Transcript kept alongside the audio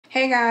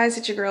Hey guys,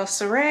 it's your girl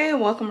Sarae.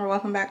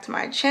 Welcome back to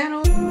my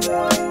channel.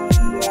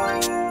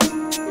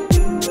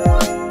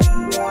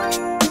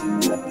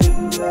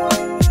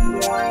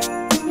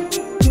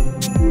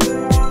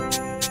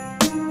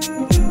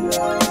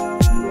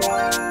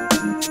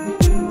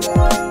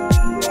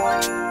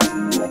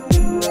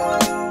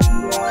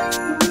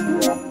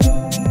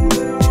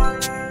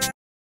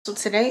 So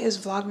today is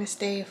Vlogmas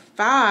day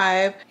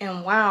 5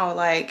 and wow,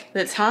 like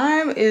the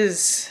time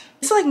is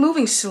it's like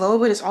moving slow,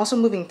 but it's also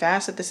moving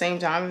fast at the same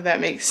time, if that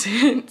makes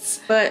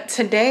sense. But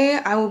today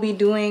I will be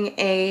doing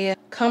a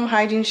come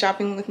hygiene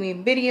shopping with me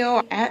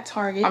video at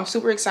Target. I'm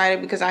super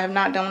excited because I have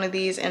not done one of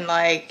these in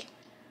like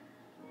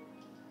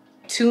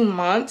 2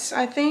 months,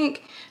 I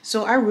think.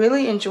 So I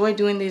really enjoy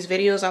doing these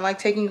videos. I like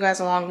taking you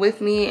guys along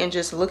with me and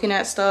just looking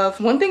at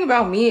stuff. One thing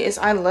about me is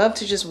I love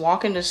to just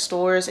walk into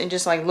stores and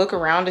just like look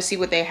around to see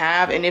what they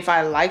have, and if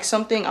I like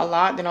something a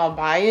lot, then I'll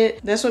buy it.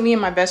 That's what me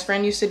and my best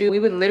friend used to do. We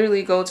would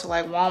literally go to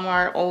like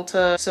Walmart,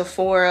 Ulta,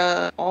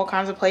 Sephora, all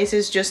kinds of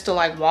places just to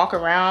like walk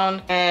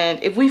around,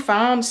 and if we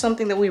found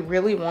something that we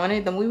really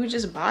wanted, then we would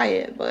just buy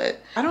it.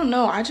 But I don't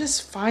know, I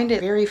just find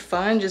it very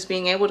fun just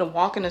being able to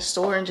walk in a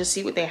store and just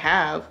see what they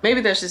have. Maybe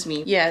that's just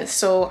me. Yeah,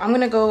 so I'm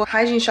gonna go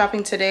hygiene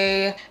shopping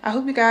today. I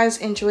hope you guys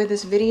enjoy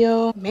this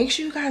video. Make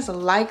sure you guys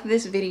like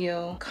this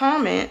video,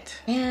 comment,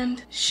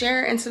 and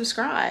share and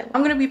subscribe.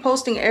 I'm gonna be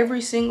posting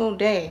every single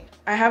day.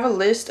 I have a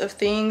list of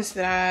things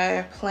that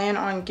I plan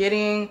on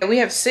getting. We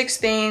have 6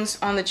 things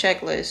on the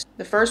checklist.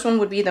 The first one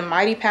would be the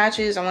Mighty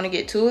Patches. I want to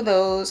get 2 of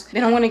those.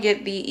 Then I want to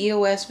get the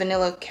EOS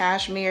Vanilla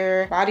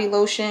Cashmere Body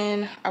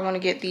Lotion. I want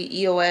to get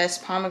the EOS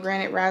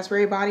Pomegranate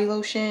Raspberry Body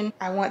Lotion.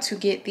 I want to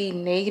get the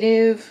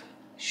Native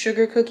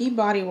Sugar Cookie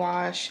Body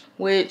Wash,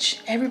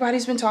 which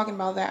everybody's been talking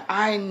about that.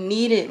 I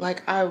need it,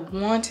 like I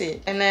want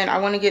it. And then I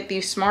want to get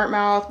the Smart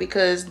Mouth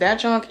because that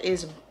junk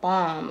is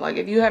bomb. Like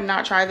if you have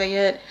not tried that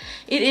yet,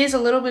 it is a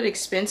little bit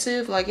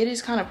expensive. Like it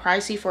is kind of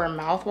pricey for a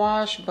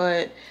mouthwash,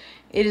 but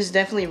it is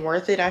definitely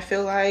worth it, I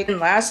feel like. And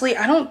lastly,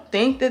 I don't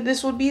think that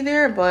this would be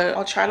there, but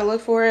I'll try to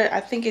look for it. I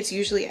think it's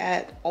usually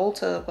at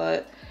Ulta,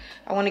 but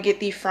I want to get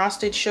the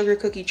Frosted Sugar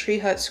Cookie Tree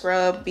Hut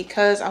Scrub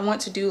because I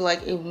want to do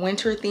like a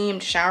winter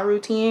themed shower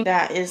routine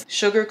that is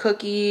sugar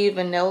cookie,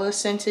 vanilla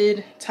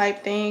scented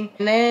type thing.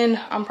 And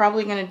then I'm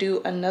probably going to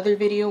do another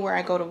video where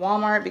I go to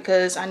Walmart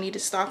because I need to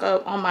stock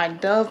up on my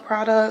Dove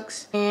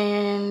products,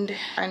 and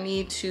I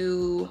need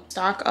to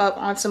stock up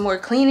on some more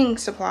cleaning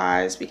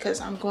supplies because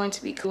I'm going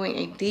to be doing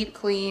a deep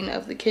clean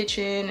of the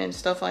kitchen and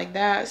stuff like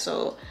that.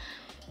 So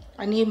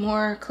I need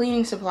more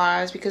cleaning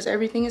supplies because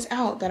everything is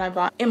out that I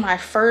bought in my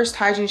first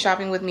hygiene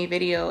shopping with me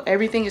video.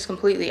 Everything is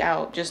completely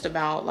out, just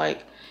about.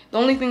 Like the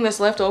only thing that's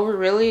left over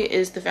really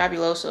is the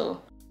Fabuloso.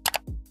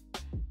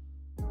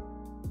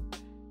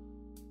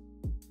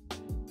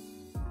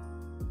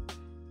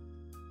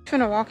 I'm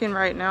gonna walk in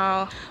right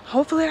now.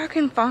 Hopefully I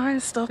can find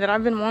stuff that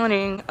I've been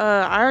wanting.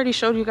 I already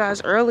showed you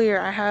guys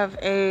earlier, I have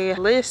a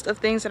list of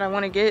things that I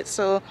want to get,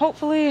 so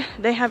hopefully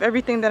they have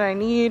everything that I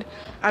need.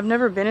 I've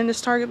never been in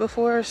this Target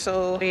before,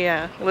 so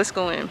yeah, let's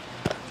go in.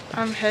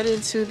 I'm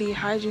headed to the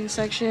hygiene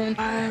section.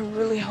 I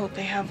really hope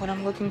they have what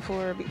I'm looking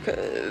for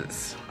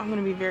because I'm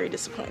gonna be very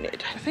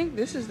disappointed. I think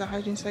this is the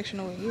hygiene section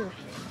over here.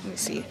 Let me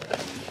see.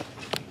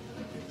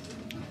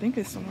 I think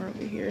it's somewhere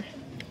over here.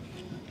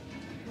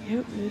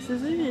 Yep, this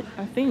is it,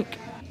 I think.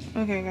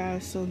 Okay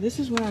guys, so this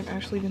is what I've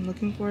actually been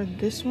looking for.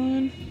 This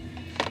one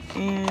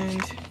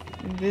and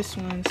this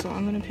one. So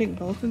I'm gonna pick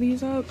both of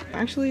these up.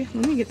 Actually,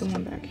 let me get the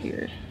one back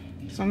here.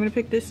 So I'm gonna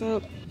pick this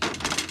up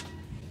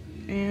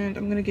and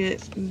I'm gonna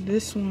get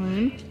this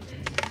one.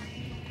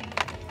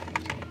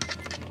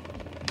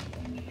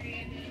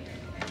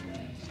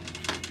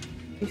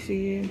 You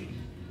see,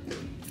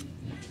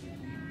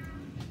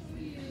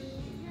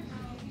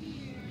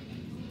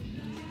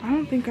 I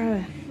don't think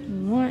I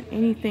want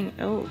anything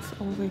else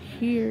over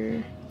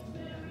here.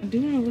 I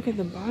do want to look at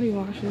the body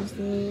washes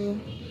though.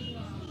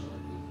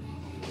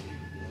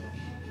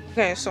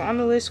 Okay, so on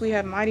the list we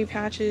have Mighty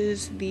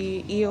Patches,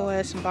 the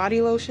EOS body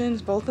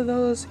lotions, both of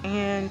those,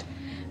 and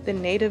the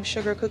Native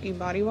Sugar Cookie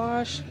Body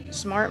Wash,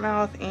 Smart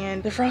Mouth,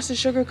 and the Frosted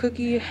Sugar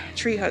Cookie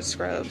Tree Hut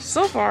Scrub.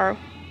 So far,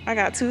 I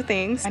got 2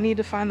 things. I need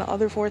to find the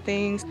other 4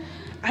 things.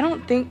 I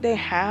don't think they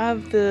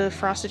have the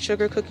Frosted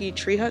Sugar Cookie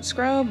Tree Hut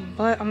Scrub,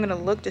 but I'm gonna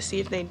look to see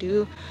if they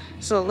do.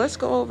 So let's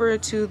go over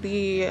to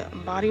the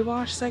body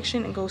wash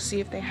section and go see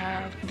if they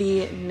have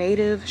the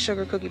Native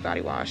Sugar Cookie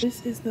Body Wash.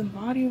 This is the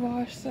body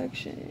wash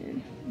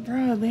section.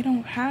 Bruh, they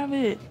don't have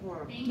it.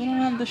 They don't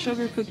have the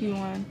sugar cookie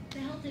one.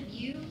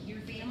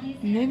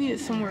 Maybe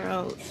it's somewhere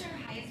else,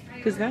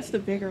 because that's the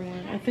bigger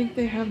one. I think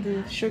they have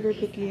the sugar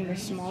cookie in a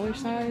smaller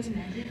size,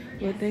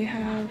 but they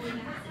have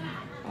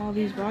all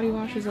these body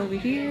washes over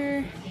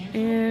here,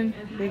 and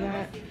they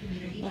got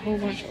a whole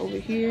bunch over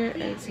here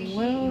as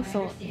well.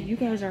 So you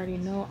guys already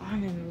know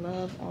I'm in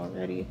love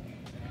already,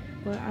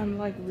 but I'm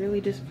like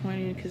really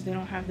disappointed because they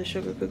don't have the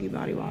sugar cookie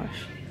body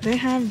wash. They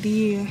have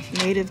the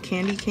Native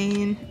Candy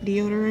Cane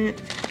deodorant,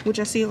 which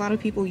I see a lot of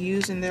people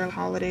use in their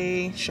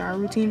holiday shower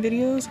routine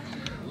videos,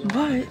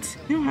 but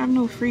they don't have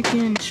no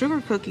freaking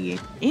sugar cookie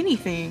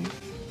anything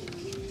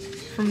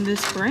from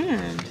this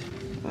brand.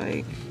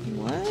 Like,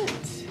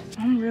 what?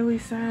 I'm really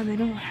sad they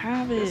don't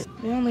have it.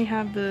 They only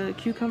have the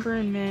cucumber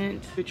and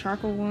mint, the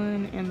charcoal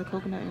one, and the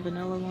coconut and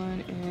vanilla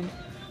one, and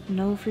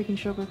no freaking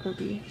sugar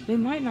cookie. They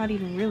might not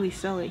even really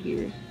sell it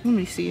here. Let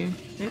me see.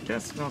 It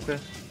does smell good.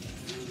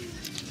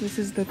 This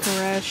is the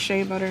Caress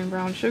shea butter and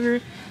brown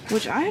sugar,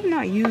 which I have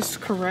not used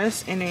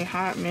Caress in a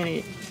hot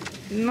minute.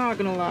 Not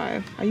gonna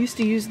lie. I used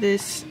to use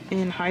this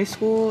in high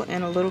school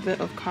and a little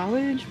bit of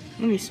college.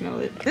 Let me smell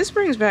it. This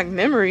brings back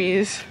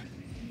memories.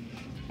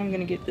 I'm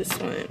gonna get this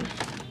one.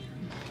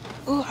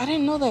 Oh, I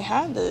didn't know they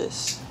had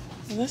this.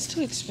 That's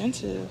too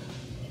expensive.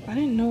 I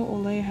didn't know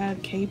Olay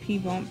had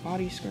KP Bump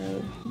Body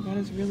Scrub. That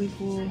is really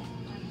cool.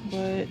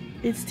 But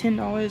it's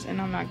 $10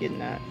 and I'm not getting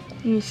that.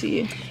 Let me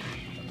see.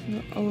 The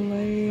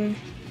Olay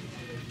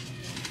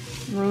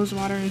Rose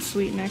Water and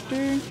Sweet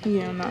Nectar.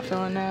 Yeah, I'm not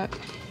feeling that.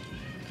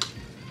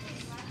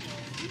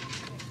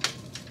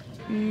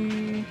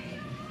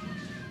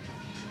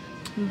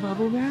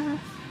 Bubble bath.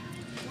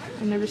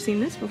 I've never seen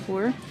this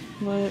before,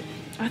 but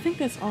I think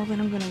that's all that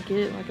I'm gonna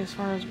get, like, as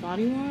far as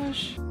body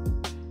wash.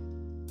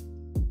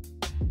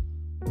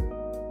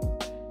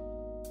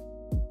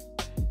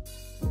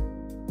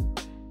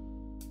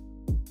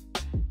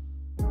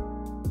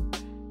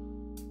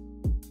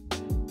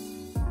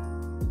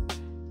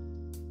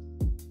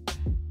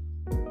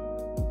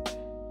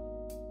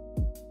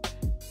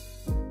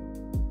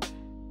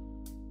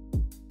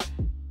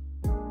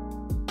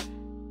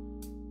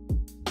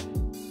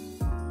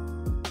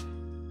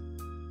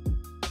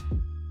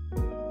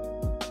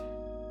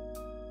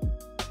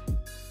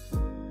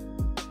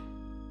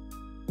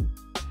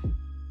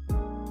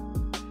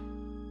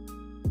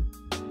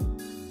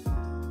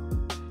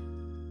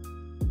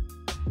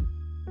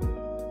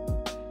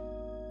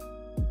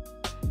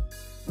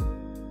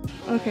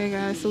 Okay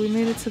guys, so we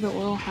made it to the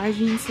oral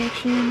hygiene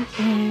section,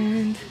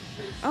 and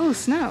oh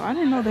snap, I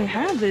didn't know they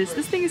had this.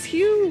 This thing is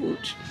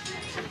huge.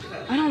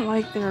 I don't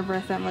like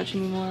TheraBreath that much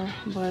anymore,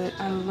 but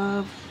I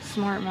love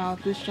Smart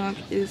Mouth. This junk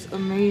is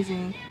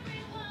amazing.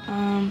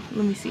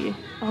 Let me see.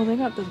 Oh, they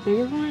got the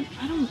bigger one?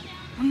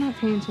 I'm not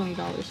paying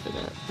 $20 for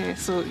that. Okay,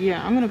 so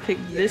yeah, I'm gonna pick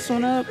this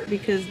one up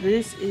because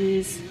this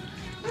is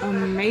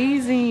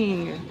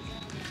amazing.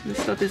 This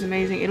stuff is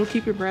amazing. It'll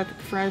keep your breath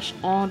fresh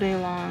all day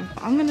long.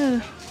 I'm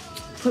gonna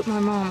put my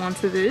mom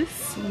onto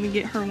this. Let me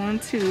get her one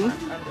too.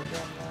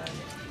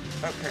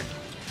 Okay.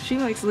 She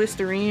likes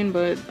Listerine,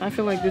 but I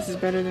feel like this is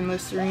better than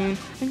Listerine. I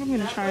think I'm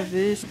gonna try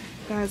this.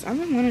 Guys, I've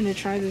been wanting to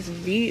try this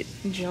Veet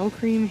gel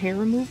cream hair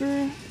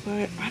remover,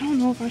 but I don't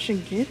know if I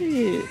should get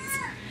it.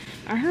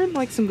 I heard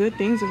like some good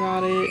things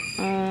about it.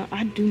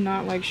 I do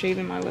not like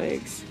shaving my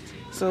legs,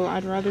 so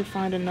I'd rather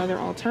find another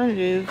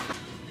alternative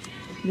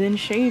than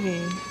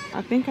shaving.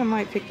 I think I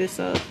might pick this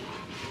up.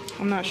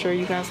 I'm not sure,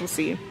 you guys will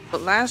see.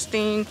 But last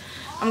thing,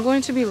 I'm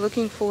going to be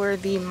looking for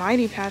the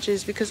Mighty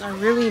Patches because I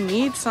really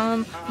need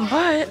some,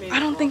 but I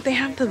don't think they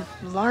have the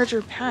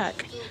larger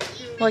pack.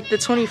 Like the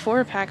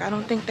 24 pack, I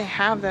don't think they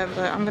have that,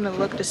 but I'm gonna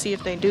look to see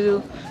if they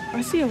do.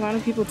 I see a lot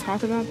of people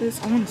talk about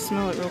this. I wanna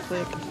smell it real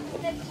quick.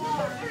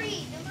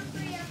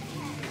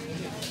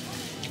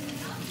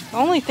 The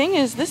only thing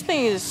is, this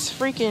thing is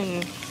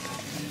freaking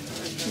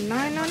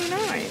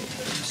 $9.99.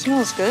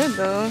 Smells good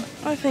though.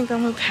 I think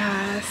I'm gonna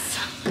pass.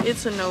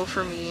 It's a no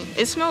for me.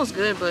 It smells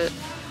good, but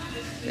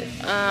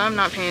I'm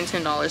not paying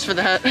 $10 for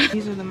that.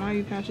 These are the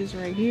Mighty Patches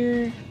right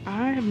here.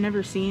 I have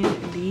never seen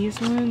these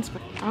ones,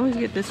 but I always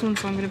get this one,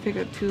 so I'm gonna pick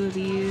up 2 of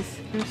these.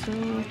 There's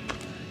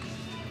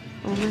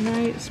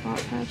overnight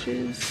spot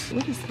patches.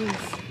 What is this?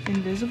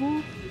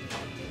 Invisible?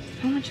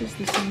 How much is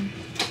this one?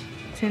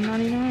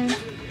 $10.99?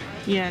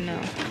 Yeah, no.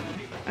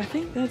 I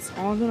think that's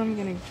all that I'm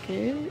gonna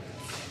get.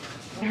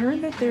 I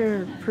heard that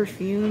their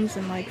perfumes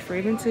and like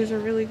fragrances are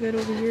really good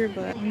over here,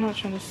 but I'm not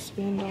trying to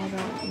spend all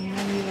that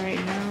money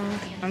right now.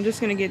 I'm just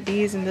gonna get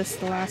these, and this is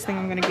the last thing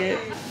I'm gonna get.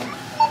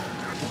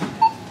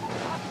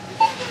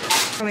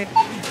 Okay,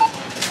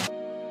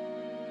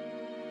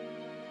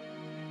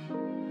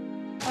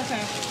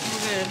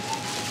 we're good.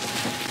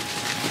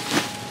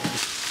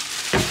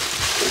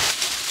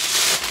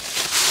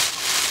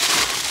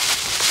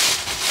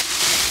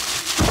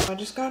 I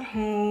just got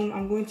home.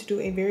 I'm going to do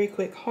a very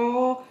quick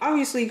haul.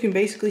 Obviously, you can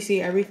basically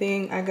see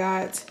everything. I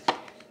got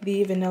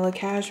the Vanilla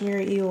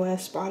Cashmere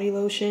EOS Body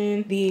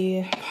Lotion,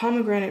 the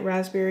Pomegranate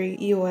Raspberry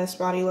EOS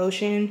Body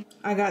Lotion.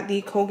 I got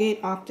the Colgate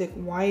Optic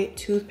White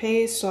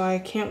Toothpaste, so I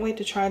can't wait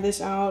to try this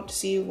out to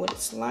see what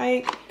it's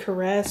like.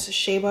 Caress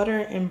Shea Butter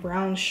and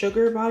Brown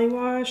Sugar Body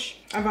Wash.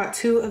 I bought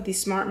 2 of the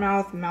Smart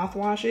Mouth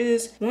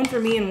mouthwashes, one for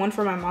me and one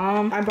for my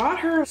mom. I bought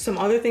her some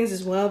other things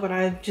as well, but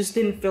I just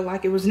didn't feel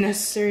like it was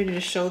necessary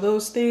to show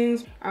those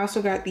things. I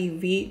also got the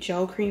Veet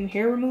Gel Cream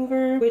Hair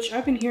Remover, which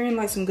I've been hearing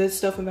like some good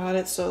stuff about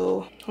it,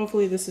 so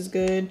hopefully this is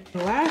good.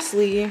 And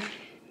lastly,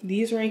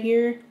 these right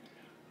here,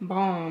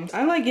 bombs.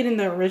 I like getting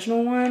the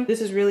original one.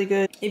 This is really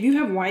good. If you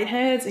have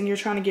whiteheads and you're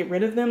trying to get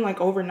rid of them like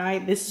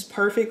overnight, this is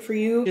perfect for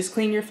you. Just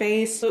clean your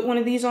face, put one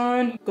of these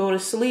on, go to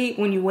sleep.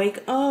 When you wake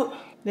up,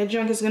 That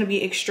junk is going to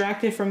be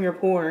extracted from your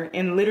pore,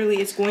 and literally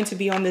it's going to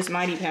be on this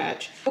mighty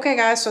patch. Okay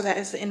guys, so that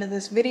is the end of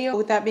this video.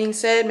 With that being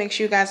said, make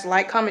sure you guys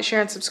like, comment,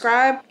 share, and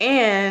subscribe,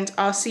 and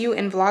I'll see you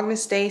in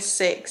Vlogmas Day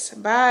 6.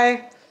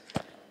 Bye.